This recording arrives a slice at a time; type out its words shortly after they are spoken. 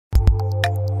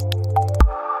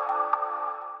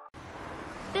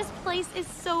place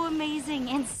is so amazing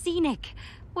and scenic.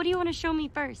 What do you want to show me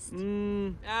first? I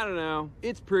don't know.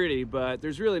 It's pretty, but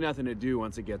there's really nothing to do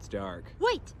once it gets dark.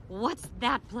 Wait, what's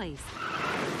that place?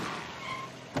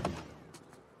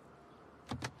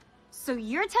 So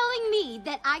you're telling me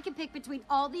that I can pick between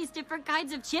all these different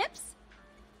kinds of chips?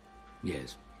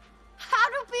 Yes. How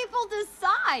do people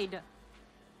decide?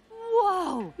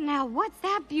 Whoa! Now what's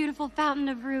that beautiful fountain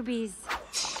of rubies?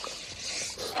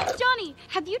 Johnny,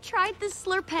 have you tried this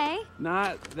Slurpee?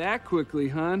 Not that quickly,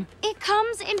 hun. It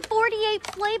comes in 48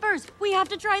 flavors. We have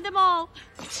to try them all.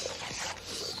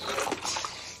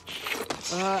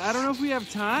 I don't know if we have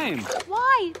time.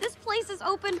 Why? This place is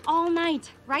open all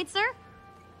night. Right, sir?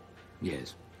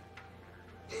 Yes.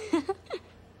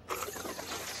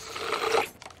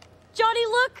 Johnny,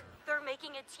 look! They're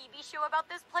making a TV show about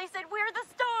this place and we're the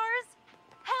stars!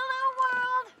 Hello,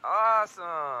 world!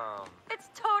 Awesome! It's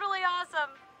totally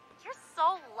awesome! You're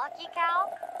so lucky,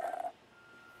 Cal.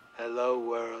 Hello,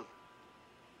 world.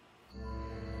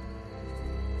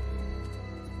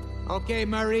 Okay,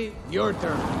 Murray, your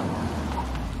turn.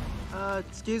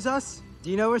 Excuse us? Do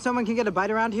you know where someone can get a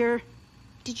bite around here?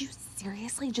 Did you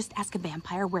seriously just ask a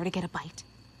vampire where to get a bite?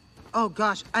 Oh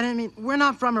gosh, I didn't mean, we're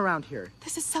not from around here.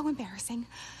 This is so embarrassing.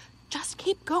 Just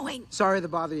keep going. Sorry to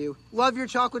bother you. Love your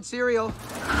chocolate cereal.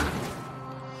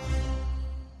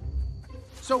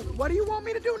 So, what do you want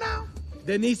me to do now?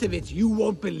 Denisovich, you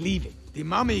won't believe it. The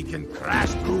mummy can crash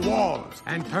through walls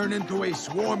and turn into a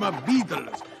swarm of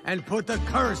beetles and put a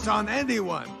curse on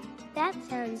anyone. That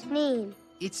sounds mean.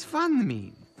 It's fun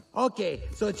mean. Okay,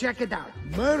 so check it out.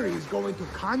 Murray's going to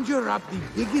conjure up the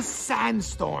biggest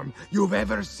sandstorm you've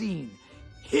ever seen.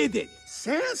 Hit it.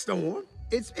 Sandstorm?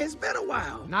 It's been a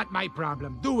while. Not my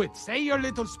problem. Do it. Say your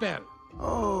little spell.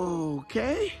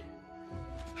 Okay.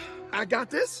 I got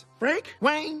this. Frank,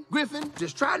 Wayne, Griffin,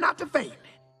 just try not to fail me.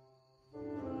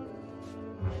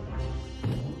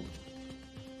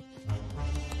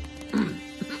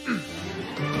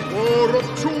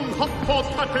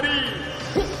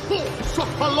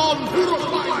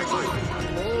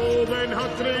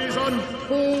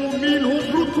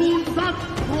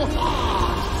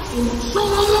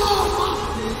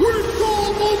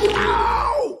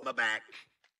 Ow! My back.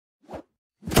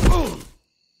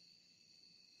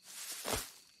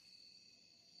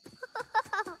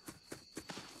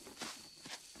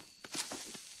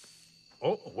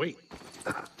 Oh, wait.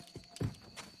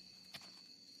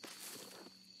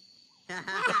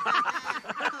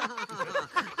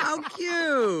 How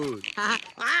cute! Ow!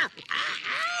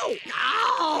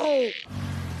 Ow!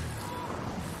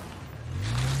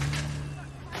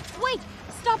 Wait!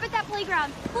 Stop at that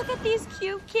playground. Look at these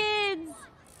cute kids.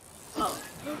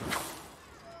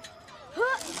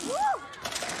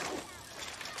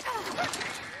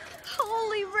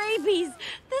 Holy rabies!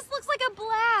 This looks like a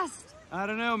blast. I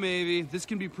don't know, maybe. This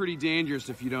can be pretty dangerous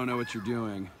if you don't know what you're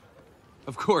doing.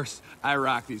 Of course, I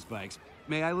rock these bikes.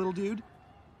 May I, little dude?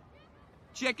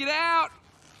 Check it out!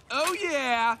 Oh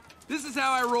yeah! This is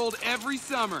how I rolled every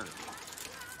summer.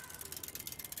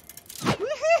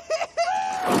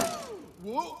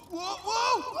 Whoa, whoa,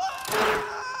 whoa!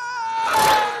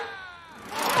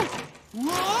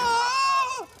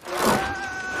 Whoa!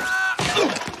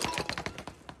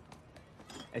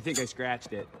 I think I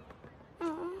scratched it.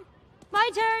 My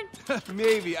turn.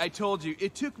 Maybe, I told you.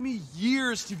 It took me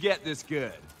years to get this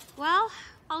good. Well,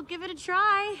 I'll give it a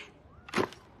try.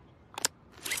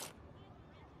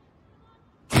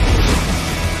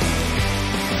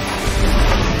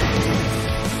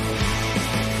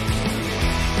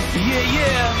 Yeah,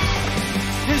 yeah.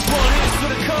 This one is for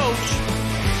the coach.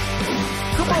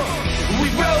 Come on. We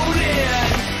rode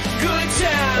in. Good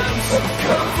times.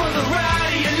 Come for the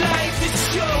ride of your life. This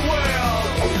is your world.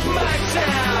 My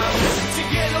town.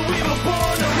 Together we were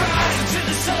born to rise into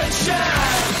the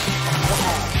sunshine.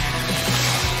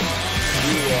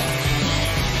 Yeah.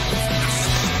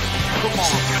 Come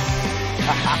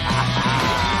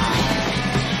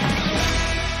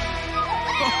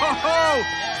Oh,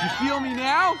 you feel me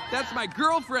now? That's my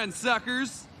girlfriend,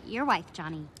 suckers. Your wife,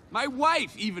 Johnny. My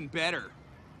wife, even better.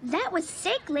 That was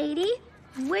sick, lady.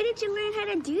 Where did you learn how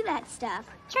to do that stuff?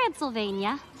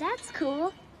 Transylvania. That's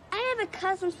cool. I have a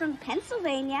cousin from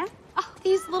Pennsylvania. Oh,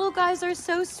 these little guys are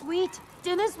so sweet.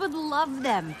 Dennis would love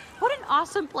them. What an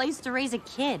awesome place to raise a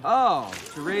kid. Oh,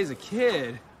 to raise a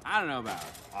kid? I don't know about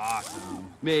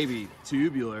awesome. Maybe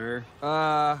tubular.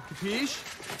 Capiche?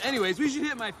 Anyways, we should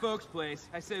hit my folks' place.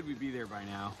 I said we'd be there by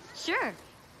now. Sure.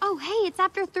 Oh, hey, it's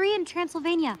after 3 in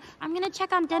Transylvania. I'm gonna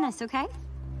check on Dennis, okay?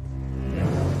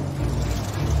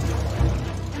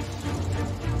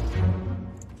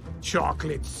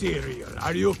 Chocolate cereal.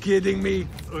 Are you kidding me?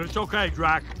 It's okay,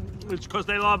 Drac. It's because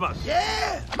they love us.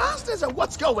 Yeah, monsters are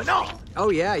what's going on. Oh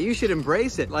yeah, you should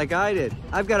embrace it like I did.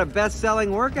 I've got a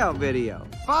best-selling workout video.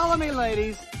 Follow me,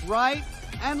 ladies. Right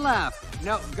and left.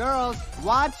 No, girls,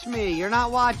 watch me. You're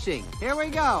not watching. Here we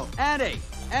go. And 8,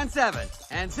 and 7,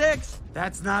 and 6.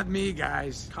 That's not me,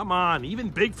 guys. Come on,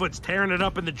 even Bigfoot's tearing it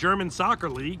up in the German soccer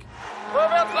league.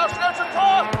 Vorwärts aufs schnellste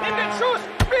Tor! In den Schuss!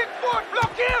 Bigfoot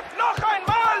blockiert! Noch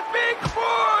einmal!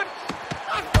 Bigfoot!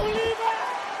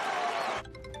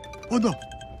 Oh no.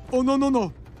 Oh no, no,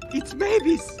 no. It's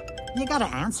Mavis. You gotta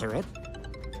answer it.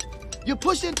 You're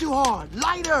pushing too hard.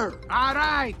 Lighter. All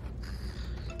right.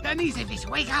 Denisovich,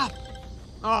 wake up.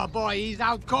 Oh boy, he's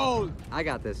out cold. I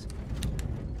got this.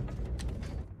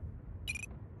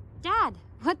 Dad,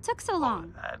 what took so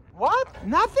long? What?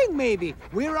 Nothing, maybe.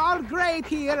 We're all great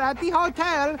here at the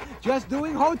hotel, just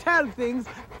doing hotel things.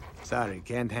 Sorry,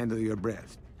 can't handle your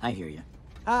breath. I hear you.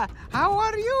 How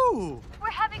are you?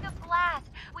 We're having a blast.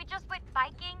 We just went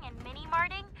biking and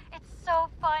mini-marting. It's so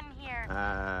fun here.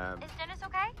 Is Dennis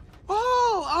okay?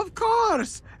 Oh, of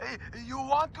course. You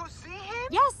want to see him?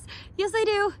 Yes, I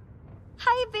do.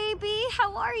 Hi, baby.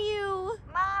 How are you?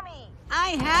 Mommy,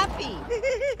 I'm happy.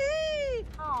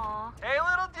 Aw. Hey,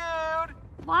 little dude!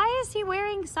 Why is he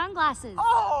wearing sunglasses?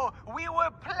 Oh, we were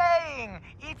playing.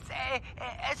 It's a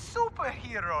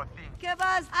superhero thing.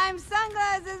 Kibas, I'm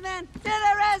Sunglasses Man to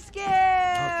the rescue!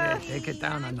 Okay, take it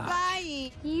down a notch.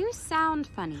 Bye. You sound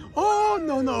funny. Oh,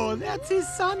 no, that's his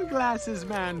sunglasses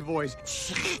man voice.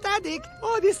 Static.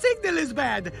 Oh, the signal is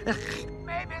bad.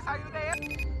 Mavis, are you there?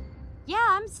 Yeah,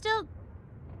 I'm still...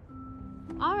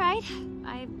 All right.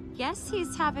 I guess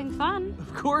he's having fun.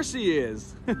 Of course he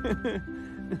is.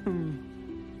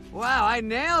 Wow, I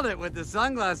nailed it with the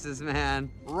sunglasses, man.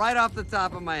 Right off the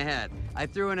top of my head. I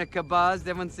threw in a kabaz. Did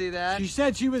everyone see that? She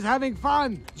said she was having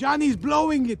fun. Johnny's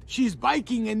blowing it. She's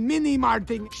biking and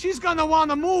mini-marting. She's gonna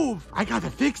wanna move. I gotta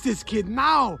fix this kid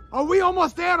now. Are we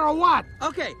almost there or what?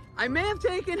 Okay, I may have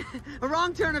taken a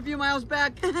wrong turn a few miles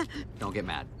back. Don't get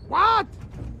mad. What?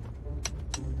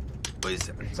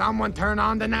 Someone turn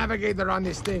on the navigator on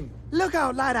this thing. Look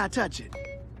how light I touch it.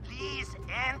 Please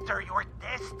enter your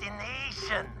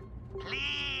destination.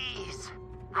 Please.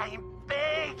 I'm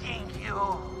begging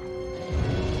you.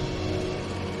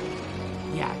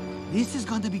 Yeah, this is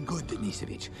gonna be good,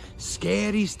 Denisovich.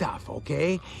 Scary stuff,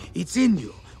 okay? It's in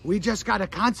you. We just gotta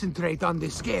concentrate on the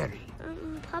scary.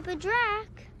 Papa Drac,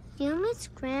 do you miss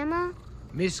Grandma?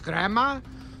 Miss Grandma?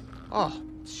 Oh,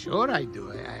 sure I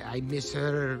do. I miss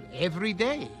her every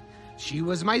day. She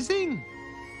was my thing.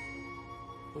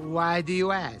 Why do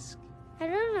you ask? I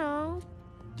don't know.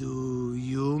 Do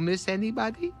you miss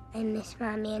anybody? I miss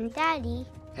Mommy and Daddy.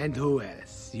 And who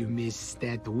else? You miss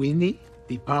that Winnie?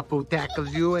 The pup who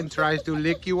tackles you and tries to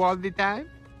lick you all the time?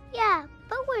 Yeah,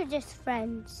 but we're just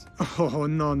friends. Oh,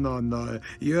 no.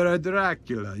 You're a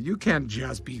Dracula. You can't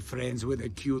just be friends with a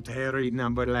cute, hairy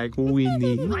number like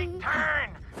Winnie.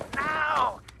 Return!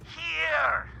 Now!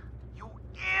 Here! You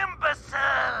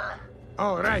imbecile!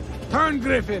 All right, turn,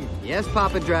 Griffin. Yes,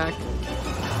 Papa Drac.